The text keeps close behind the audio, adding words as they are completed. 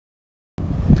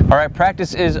All right,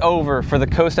 practice is over for the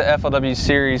Costa FLW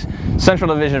Series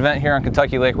Central Division event here on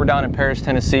Kentucky Lake. We're down in Paris,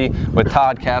 Tennessee with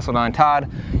Todd, Castledine.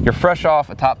 Todd, you're fresh off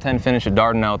a top 10 finish at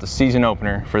Dardanelle at the season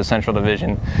opener for the Central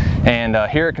Division. And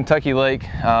here at Kentucky Lake,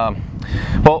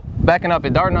 well, backing up,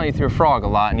 at Dardanelle you threw a frog a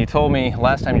lot, and you told me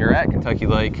last time you were at Kentucky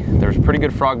Lake there was a pretty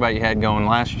good frog bite you had going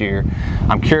last year.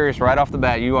 I'm curious, right off the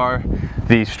bat, you are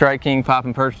the Strike King Pop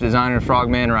and Perch designer and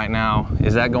frogman right now.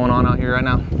 Is that going on out here right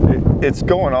now? It's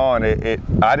going on.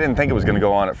 I didn't think it was going to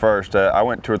go on at first. I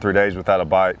went 2 or 3 days without a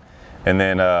bite, and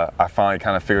then I finally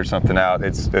kind of figured something out.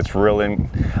 It's really,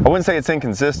 I wouldn't say it's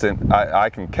inconsistent.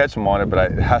 I can catch them on it,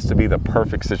 but it has to be the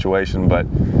perfect situation. But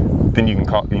then you can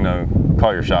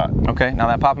call your shot. Okay. Now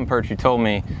that Pop and Perch, you told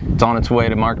me it's on its way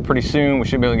to market pretty soon. We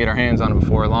should be able to get our hands on it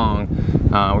before long.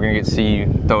 We're gonna get to see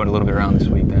you throw it a little bit around this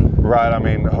week then. Right. I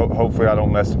mean, hopefully I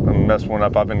don't mess one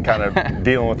up. I've been kind of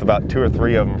dealing with about 2 or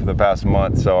 3 of them for the past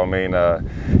month. So I mean,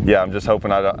 yeah, I'm just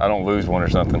hoping I don't lose one or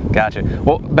something. Gotcha.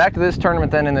 Well, back to this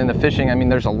tournament then, and then the fishing. I mean,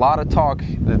 there's a lot of talk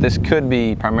that this could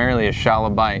be primarily a shallow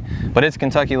bite, but it's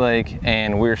Kentucky Lake,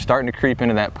 and we're starting to creep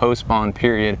into that post-spawn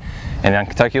period. And on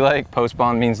Kentucky Lake,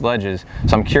 post-spawn means ledges.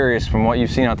 So I'm curious, from what you've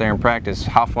seen out there in practice,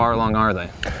 how far along are they?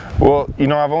 Well,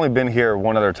 I've only been here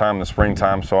one other time in the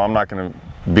springtime, so I'm not going to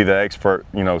be the expert,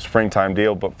 springtime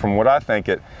deal. But from what I think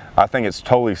it's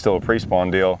totally still a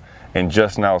pre-spawn deal and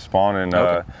just now spawning.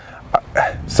 Okay.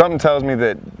 Something tells me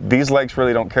that these lakes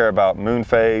really don't care about moon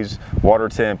phase, water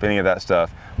temp, any of that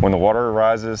stuff. When the water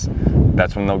rises,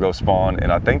 that's when they'll go spawn,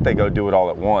 and I think they go do it all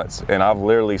at once. And I've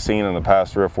literally seen in the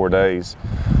past 3 or 4 days,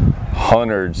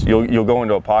 hundreds. You'll go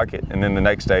into a pocket, and then the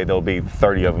next day there'll be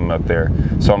 30 of them up there.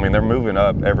 So I mean, they're moving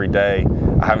up every day.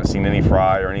 I haven't seen any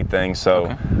fry or anything, so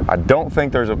okay. I don't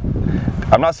think there's a,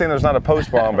 I'm not saying there's not a post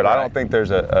spawn, but right. I don't think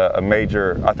there's a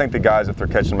major, I think the guys, if they're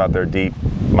catching them out there deep,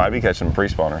 might be catching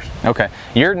pre-spawners. Okay.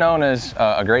 You're known as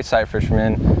a great sight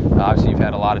fisherman. Obviously you've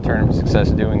had a lot of tournament success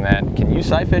doing that. Can you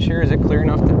sight fish here? Is it clear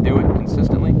enough to do it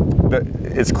consistently?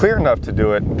 It's clear enough to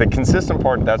do it. The consistent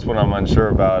part, that's what I'm unsure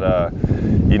about.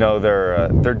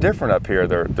 They're different up here.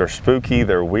 They're spooky,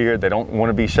 they're weird, they don't want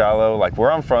to be shallow. Like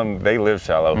where I'm from, they live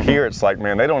shallow. Mm-hmm. Here it's like,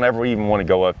 man, they don't ever even want to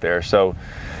go up there. So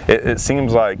it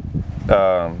seems like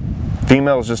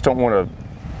females just don't want to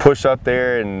push up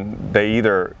there, and they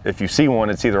either, if you see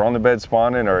one, it's either on the bed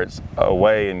spawning or it's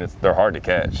away, and they're hard to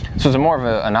catch. So is it more of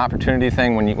an opportunity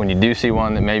thing when you do see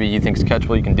one that maybe you think is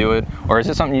catchable, you can do it? Or is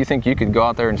it something you think you could go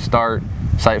out there and start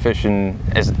sight fishing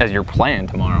as your plan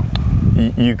tomorrow?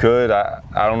 You could. I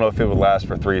don't know if it would last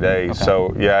for 3 days. Okay.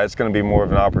 So yeah, it's going to be more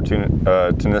of an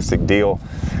opportunistic deal.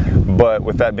 But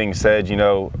with that being said,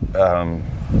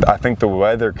 I think the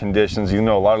weather conditions, a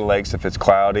lot of lakes, if it's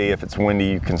cloudy, if it's windy,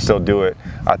 you can still do it.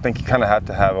 I think you kind of have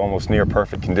to have almost near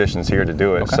perfect conditions here to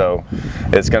do it. Okay. So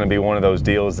it's going to be one of those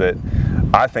deals that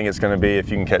I think it's going to be, if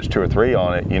you can catch 2 or 3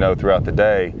 on it, throughout the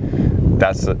day,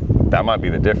 that might be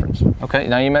the difference. Okay,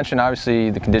 now you mentioned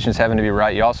obviously the conditions having to be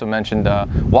right. You also mentioned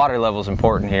water level is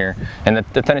important here, and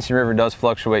the Tennessee River does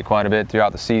fluctuate quite a bit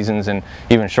throughout the seasons and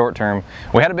even short term.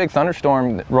 We had a big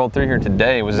thunderstorm that rolled through here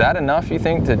today. Was that enough, you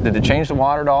think? Did it change the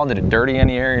water at all? Did it dirty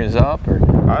any areas up? Or?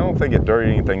 I don't think it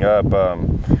dirtied anything up.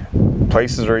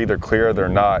 Places are either clear or they're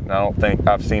not, and I don't think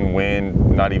I've seen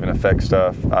wind not even affect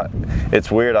stuff.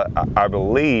 It's weird. I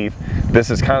believe this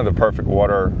is kind of the perfect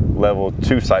water level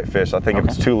to sight fish. I think okay.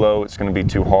 If it's too low, it's going to be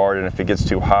too hard, and if it gets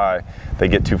too high, they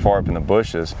get too far up in the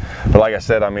bushes. But like I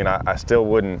said, I mean, I still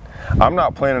wouldn't, I'm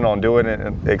not planning on doing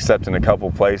it except in a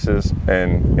couple places,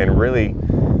 and really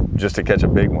just to catch a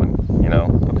big one,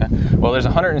 Okay. Well, there's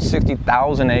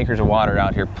 160,000 acres of water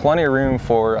out here, plenty of room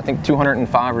for, I think,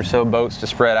 205 or so boats to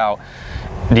spread out.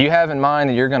 Do you have in mind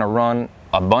that you're going to run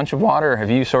a bunch of water, or have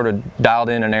you sort of dialed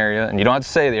in an area, and you don't have to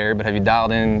say the area, but have you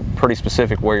dialed in pretty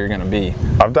specific where you're going to be?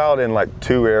 I've dialed in like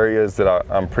 2 areas that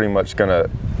I'm pretty much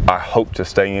I hope to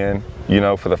stay in,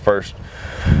 for the first,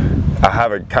 I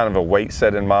have a kind of a weight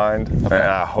set in mind, okay. And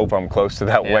I hope I'm close to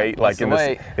that weight. Like in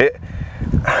this,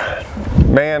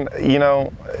 man,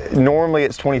 normally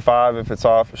it's 25 if it's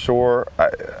offshore.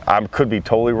 I could be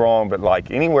totally wrong, but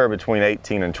like anywhere between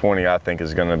 18 and 20 I think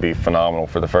is going to be phenomenal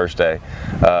for the first day.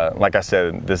 Like I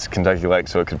said, this is Kentucky Lake,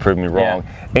 so it could prove me wrong.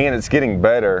 Yeah. And it's getting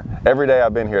better. Every day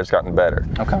I've been here, it's gotten better.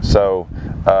 Okay. So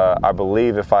I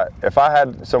believe if I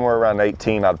had somewhere around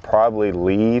 18, I'd probably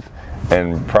leave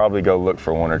and probably go look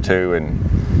for 1 or 2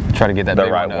 and try to get that the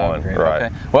right one. Right.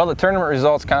 Okay. Well, the tournament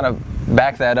results kind of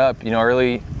back that up.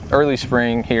 Early early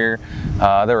spring here.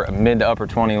 There were mid to upper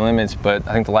 20 limits, but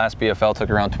I think the last BFL took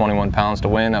around 21 pounds to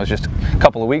win. That was just a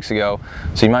couple of weeks ago,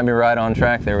 so you might be right on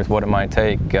track there with what it might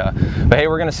take. But hey,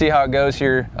 we're going to see how it goes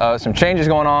here. Some changes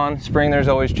going on. Spring, there's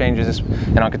always changes,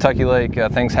 and on Kentucky Lake,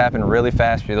 things happen really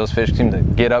fast here. Those fish seem to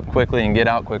get up quickly and get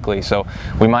out quickly, so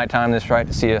we might time this right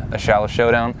to see a shallow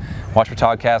showdown. Watch for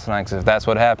Todd Castledine, because if that's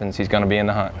what happens, he's going to be in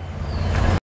the hunt.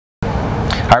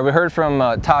 All right, we heard from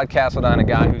Todd Castledine, a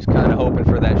guy who's kind of hoping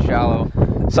for that shallow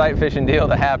sight fishing deal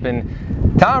to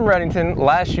happen. Tom Redington,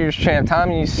 last year's champ.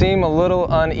 Tom, you seem a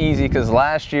little uneasy because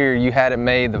last year you had it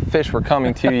made. The fish were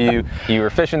coming to you. You were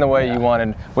fishing the way you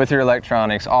wanted with your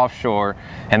electronics offshore,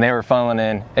 and they were funneling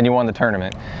in, and you won the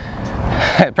tournament.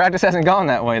 Practice hasn't gone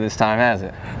that way this time, has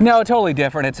it? No, totally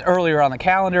different. It's earlier on the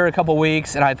calendar, a couple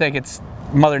weeks, and I think it's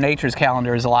Mother Nature's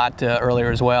calendar is a lot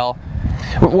earlier as well.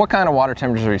 What kind of water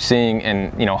temperatures are you seeing,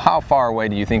 and how far away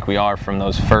do you think we are from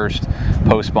those first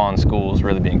post-spawn schools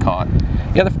really being caught?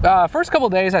 Yeah, the first couple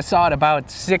of days I saw it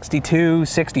about 62,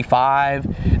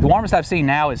 65. The warmest I've seen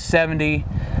now is 70,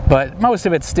 but most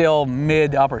of it's still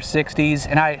mid upper 60s.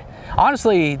 And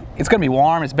honestly, it's going to be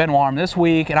warm. It's been warm this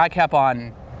week, and I kept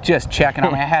on just checking. I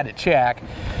mean, I had to check.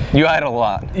 You had a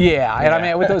lot. Yeah, and I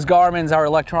mean, with those Garmin's, our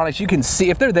electronics, you can see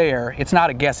if they're there. It's not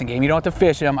a guessing game. You don't have to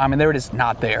fish them. I mean, they're just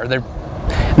not there. They're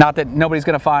not that nobody's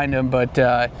going to find them, but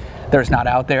they're just not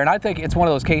out there. And I think it's one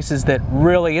of those cases that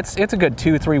really, it's a good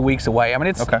 2-3 weeks away. I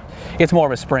mean, it's more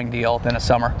of a spring deal than a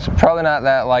summer. So probably not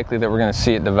that likely that we're going to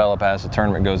see it develop as the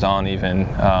tournament goes on even.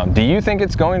 Do you think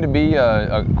it's going to be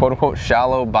a quote-unquote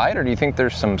shallow bite, or do you think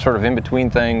there's some sort of in-between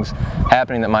things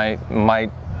happening that might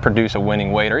produce a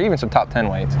winning weight or even some top 10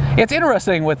 weights? It's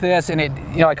interesting with this, and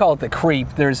I call it the creep.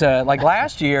 There's like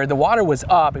last year, the water was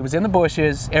up, it was in the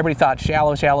bushes, everybody thought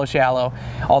shallow, shallow, shallow.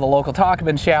 All the local talk had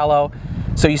been shallow.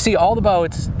 So you see all the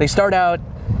boats, they start out,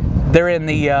 they're in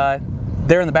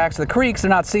the backs of the creeks, they're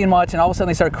not seeing much, and all of a sudden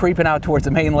they start creeping out towards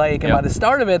the main lake. And by the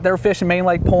start of it, they're fishing main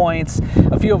lake points.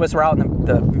 A few of us were out in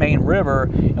the main river,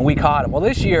 and we caught them. Well,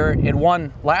 this year it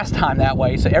won last time that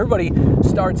way, so everybody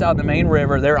starts out in the main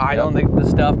river. They're idling the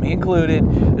stuff, me included.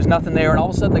 There's nothing there, and all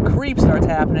of a sudden the creep starts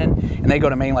happening, and they go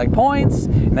to main lake points,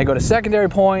 and they go to secondary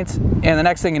points, and the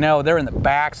next thing you know, they're in the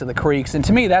backs of the creeks. And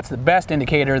to me, that's the best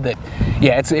indicator that,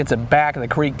 yeah, it's a back of the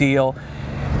creek deal.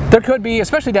 There could be,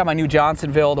 especially down by New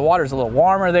Johnsonville, the water's a little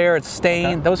warmer there, it's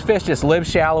stained. Those fish just live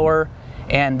shallower.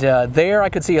 And there I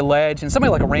could see a ledge, and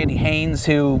somebody like a Randy Haynes,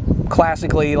 who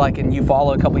classically, like in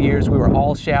Eufaula a couple of years, we were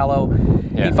all shallow.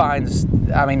 He finds,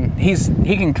 I mean, he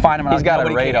can find them. He's got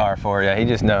a radar for you. He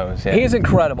just knows. Yeah. He's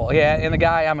incredible. Yeah, and the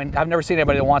guy, I mean, I've never seen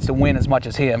anybody that wants to win as much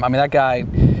as him. I mean, that guy,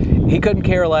 he couldn't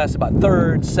care less about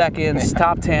thirds, seconds,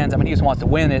 top tens. I mean, he just wants to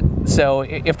win it. So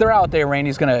if they're out there,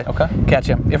 Randy's going to catch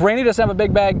him. If Randy doesn't have a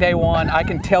big bag day one, I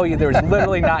can tell you there's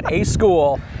literally not a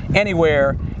school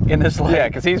anywhere in this lake. Yeah,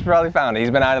 because he's probably found it.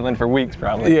 He's been idling for weeks,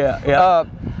 probably. Yeah.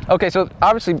 Okay, so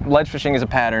obviously ledge fishing is a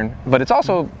pattern, but it's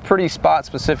also pretty spot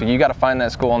specific. You got to find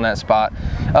that school on that spot.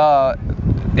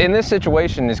 In this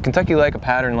situation, is Kentucky Lake a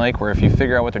pattern lake where if you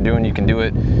figure out what they're doing, you can do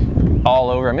it all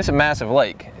over? I mean, it's a massive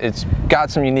lake. It's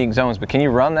got some unique zones, but can you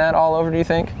run that all over, do you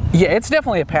think? Yeah, it's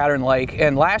definitely a pattern lake,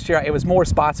 and last year it was more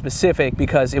spot specific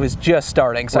because it was just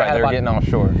starting. So right, they were getting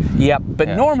offshore. Yep, but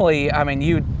normally, I mean,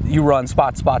 you run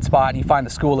spot, spot, spot, and you find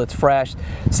the school that's fresh.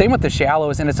 Same with the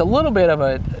shallows, and it's a little bit of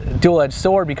a dual-edged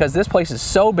sword because this place is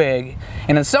so big,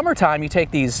 and in summertime you take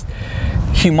these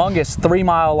humongous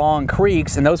 3-mile long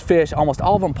creeks, and those fish, almost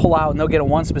all of them pull out and they'll get in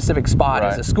one specific spot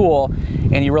as a school,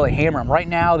 and you really hammer them. Right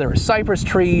now there are cypress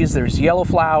trees, there's yellow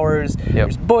flowers,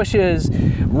 there's bushes,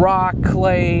 rock,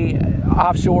 clay,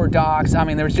 offshore docks. I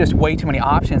mean, there's just way too many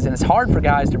options, and it's hard for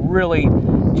guys to really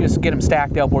just get them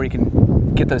stacked up where you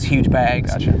can get those huge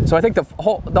bags. So I think the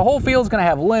whole field's going to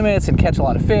have limits and catch a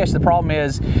lot of fish. The problem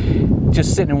is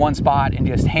just sitting in one spot and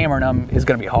just hammering them is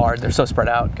going to be hard. They're so spread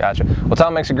out. Gotcha. Well,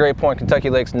 Tom makes a great point. Kentucky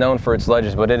Lake's known for its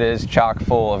ledges, but it is chock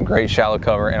full of great shallow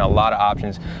cover and a lot of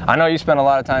options. I know you spent a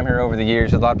lot of time here over the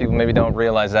years. A lot of people maybe don't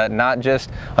realize that. Not just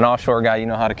an offshore guy, you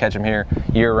know how to catch them here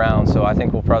year round. So I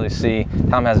think we'll probably see,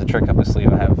 Tom has a trick up his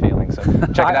sleeve, I have a feeling. So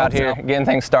check it out here, getting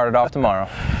things started off tomorrow.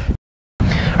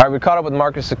 All right, we caught up with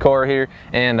Marcus Sykora here,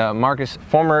 and Marcus,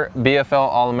 former BFL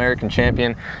All-American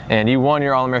champion, and you won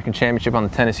your All-American championship on the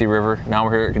Tennessee River. Now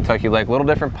we're here at Kentucky Lake. A little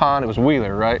different pond. It was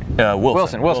Wheeler, right?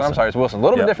 Wilson. I'm sorry, it's Wilson. A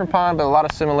little bit different pond, but a lot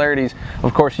of similarities.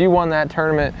 Of course, you won that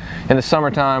tournament in the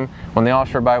summertime when the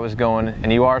offshore bite was going,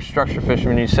 and you are a structure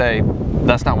fisherman. You say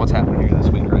that's not what's happening here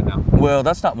this week right now. Well,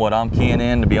 that's not what I'm keying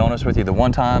in, to be honest with you. The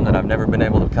one time that I've never been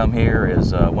able to come here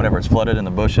is whenever it's flooded in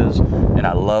the bushes, and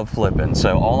I love flipping.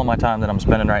 So all of my time that I'm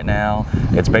spending right now,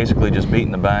 it's basically just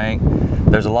beating the bank.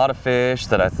 There's a lot of fish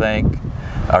that I think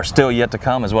are still yet to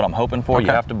come, is what I'm hoping for. Okay.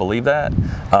 You have to believe that.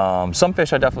 Some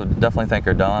fish I definitely think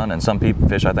are done, and some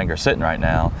fish I think are sitting right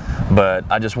now. But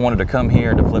I just wanted to come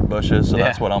here to flip bushes, so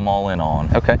that's what I'm all in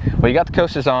on. Okay. Well, you got the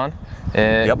Costas on.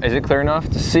 Yep. Is it clear enough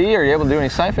to see? Are you able to do any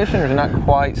sight fishing, or is it not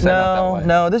quite set up that way?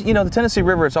 No. This, the Tennessee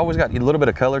River, it's always got a little bit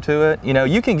of color to it.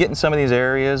 You can get in some of these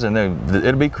areas and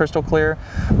it'll be crystal clear.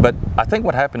 But I think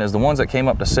what happened is the ones that came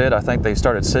up to sit, I think they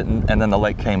started sitting and then the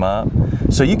lake came up.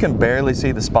 So you can barely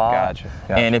see the spot. Gotcha.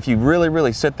 And if you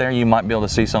really sit there, you might be able to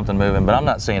see something moving. But I'm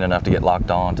not seeing enough to get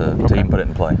locked on to even put it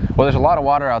in play. Well, there's a lot of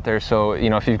water out there, so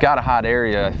if you've got a hot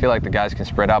area, I feel like the guys can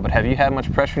spread out. But have you had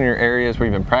much pressure in your areas where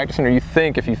you've been practicing, or you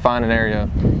think if you find an area,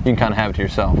 you can kind of have it to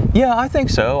yourself? Yeah, I think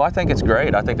so. I think it's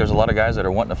great. I think there's a lot of guys that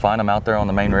are wanting to find them out there on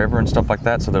the main river and stuff like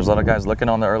that. So there's a lot of guys looking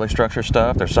on the early structure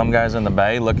stuff. There's some guys in the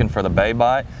bay looking for the bay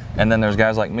bite, and then there's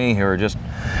guys like me who are just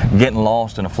getting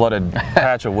lost in a flooded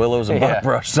patch of willows and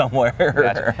buckbrush somewhere.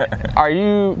 Gotcha. Are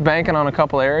you banking on a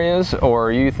couple areas, or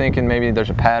are you thinking maybe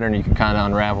there's a pattern you can kind of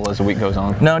unravel as the week goes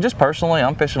on? No, just personally,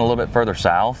 I'm fishing a little bit further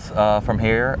south from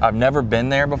here. I've never been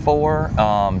there before,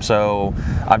 so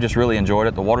I've just really enjoyed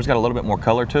it. The water's got a little bit more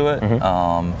color to it,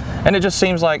 and it just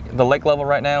seems like the lake level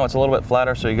right now, it's a little bit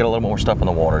flatter, so you get a little more stuff in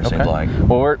the water, it seems like.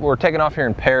 Well, we're taking off here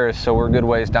in Paris, so we're a good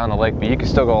ways down the lake, but you can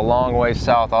still go a long ways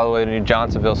south, all the way to New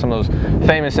Johnsonville, some of those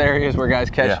famous areas where guys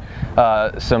catch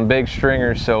some big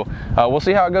stringers. So we'll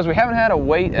see how it goes. We haven't had a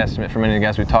weight estimate from any of the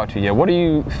guys we talked to yet. What are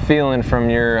you feeling from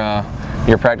your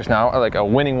practice now, like a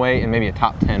winning weight and maybe a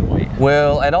top 10 weight?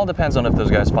 Well, it all depends on if those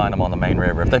guys find them on the main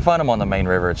river. If they find them on the main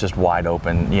river, it's just wide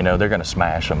open, they're going to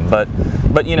smash them. But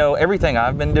everything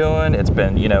I've been doing, it's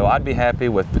been, I'd be happy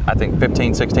with, I think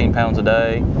 15, 16 pounds a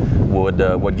day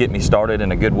would get me started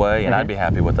in a good way, and I'd be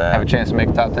happy with that. Have a chance to make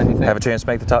the top 10, you think? Have a chance to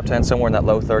make the top 10 somewhere in that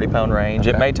low 30-pound range.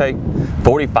 Okay. It may take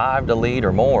 45 to lead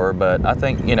or more, but I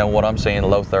think, what I'm seeing, the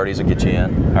low 30s will get you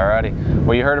in. Alrighty.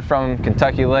 Well, you heard it from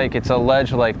Kentucky Lake. It's a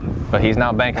ledge lake, but he's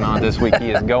not banking on it this week.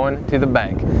 He is going to the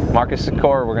bank. Marcus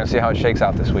Sykora, we're going to see how it shakes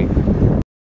out this week.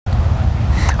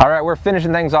 All right, we're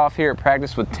finishing things off here at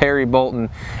practice with Terry Bolton.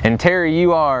 And Terry,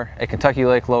 you are a Kentucky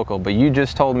Lake local, but you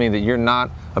just told me that you're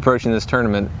not approaching this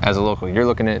tournament as a local. You're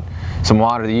looking at some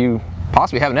water that you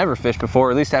possibly haven't ever fished before,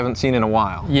 or at least haven't seen in a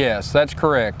while. Yes, that's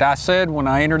correct. I said when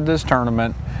I entered this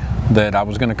tournament that I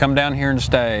was going to come down here and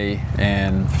stay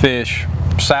and fish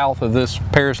south of this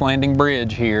Paris Landing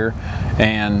Bridge here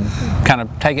and kind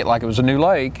of take it like it was a new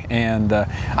lake. And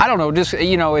I don't know, just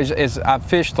as I've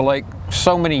fished the lake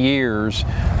so many years,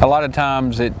 a lot of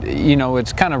times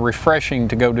it's kind of refreshing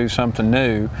to go do something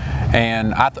new.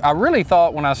 And I really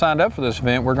thought when I signed up for this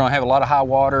event we're going to have a lot of high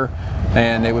water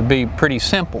and it would be pretty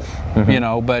simple,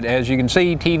 but as you can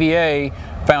see, TVA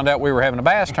found out we were having a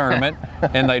bass tournament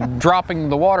and they dropping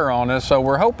the water on us, so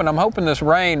I'm hoping this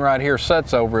rain right here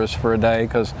sets over us for a day,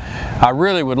 because I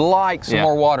really would like some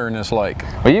more water in this lake.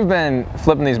 Well, you've been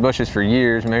flipping these bushes for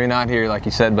years, maybe not here like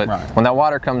you said, but when that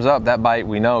water comes up, that bite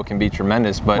we know can be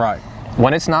tremendous. But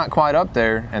when it's not quite up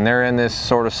there and they're in this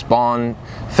sort of spawn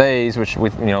phase, which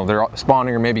they're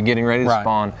spawning or maybe getting ready to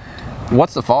spawn,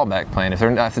 what's the fallback plan if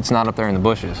it's not up there in the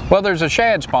bushes? Well, there's a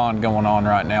shad spawn going on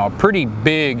right now, a pretty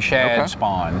big shad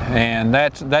spawn, and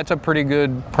that's a pretty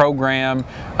good program.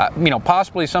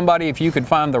 Possibly somebody, if you could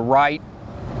find the right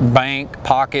bank,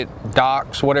 pocket,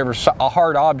 docks, whatever, a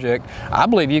hard object, I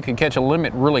believe you could catch a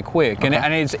limit really quick. And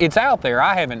it's out there.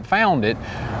 I haven't found it,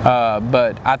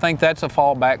 but I think that's a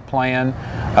fallback plan.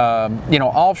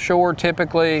 Offshore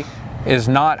typically is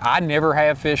not, I never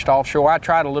have fished offshore. I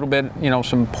tried a little bit,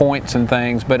 some points and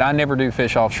things, but I never do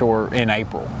fish offshore in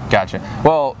April. Gotcha.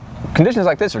 Well, conditions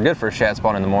like this are good for a shad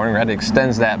spawn in the morning, right? It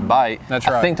extends that bite. That's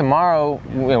right. I think tomorrow,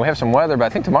 we have some weather, but I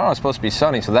think tomorrow is supposed to be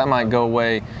sunny, so that might go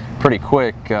away pretty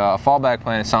quick. A fallback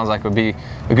plan, it sounds like, would be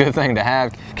a good thing to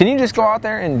have. Can you just go out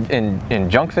there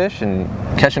and junk fish and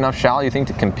catch enough shallow, you think,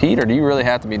 to compete, or do you really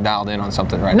have to be dialed in on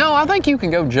something right now? No, I think you can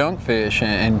go junk fish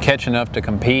and catch enough to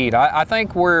compete. I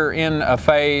think we're in a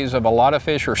phase of a lot of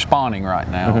fish are spawning right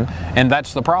now, and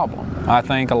that's the problem. I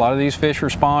think a lot of these fish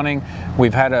are spawning.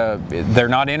 They're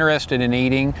not interested in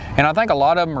eating, and I think a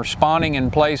lot of them are spawning in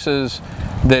places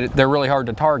that they're really hard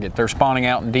to target. They're spawning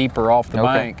out and deeper off the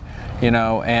bank,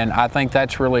 and I think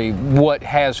that's really what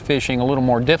has fishing a little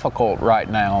more difficult right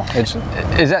now.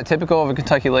 Is that typical of a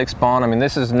Kentucky Lake spawn? I mean,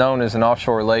 this is known as an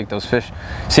offshore lake. Those fish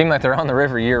seem like they're on the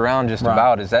river year-round just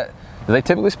about. Is that Do they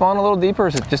typically spawn a little deeper, or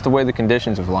is it just the way the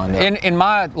conditions have lined up? In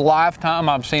my lifetime,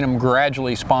 I've seen them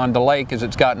gradually spawn. The lake, as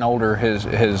it's gotten older,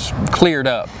 has cleared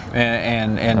up,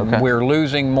 and Okay. we're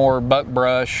losing more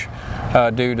buckbrush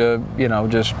due to, you know,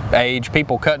 just age,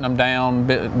 people cutting them down,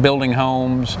 building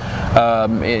homes.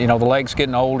 You know, the lake's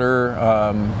getting older,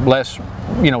 less,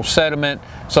 you know, sediment.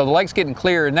 So the lake's getting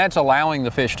clear, and that's allowing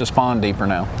the fish to spawn deeper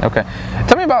now. Okay.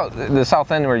 Tell me about the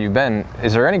south end where you've been.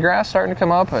 Is there any grass starting to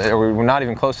come up? Or we're not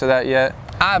even close to that yet?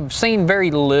 I've seen very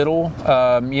little.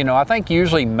 You know, I think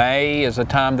usually May is the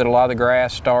time that a lot of the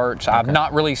grass starts. Okay. I've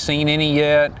not really seen any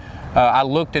yet. I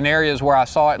looked in areas where I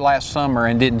saw it last summer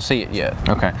and didn't see it yet.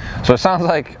 Okay, so it sounds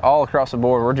like all across the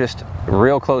board we're just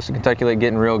real close to Kentucky Lake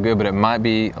getting real good, but it might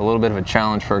be a little bit of a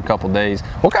challenge for a couple days.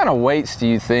 What kind of weights do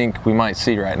you think we might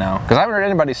see right now? Because I haven't heard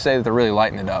anybody say that they're really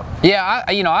lighting it up. Yeah,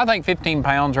 you know, I think 15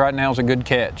 pounds right now is a good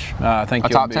catch. I think a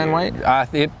top 10 weight?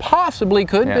 It possibly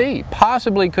could be.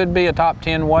 Possibly could be a top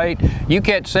 10 weight. You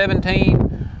catch 17.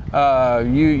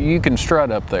 You can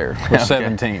strut up there with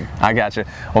 17. I got you.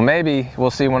 Well, maybe we'll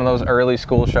see one of those early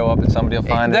schools show up and somebody will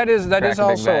find that it. That is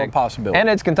also a possibility. And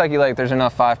it's Kentucky Lake. There's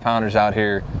enough 5-pounders out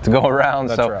here to go around.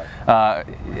 That's so right.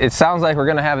 It sounds like we're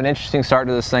going to have an interesting start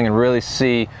to this thing and really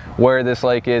see where this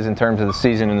lake is in terms of the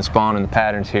season and the spawn and the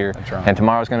patterns here. That's right. And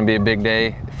tomorrow's going to be a big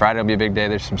day. Friday will be a big day.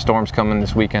 There's some storms coming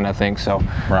this weekend, I think. So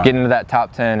getting into that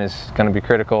top 10 is going to be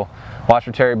critical. Watch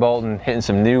for Terry Bolton hitting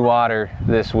some new water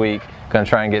this week. Going to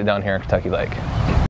try and get it down here in Kentucky Lake.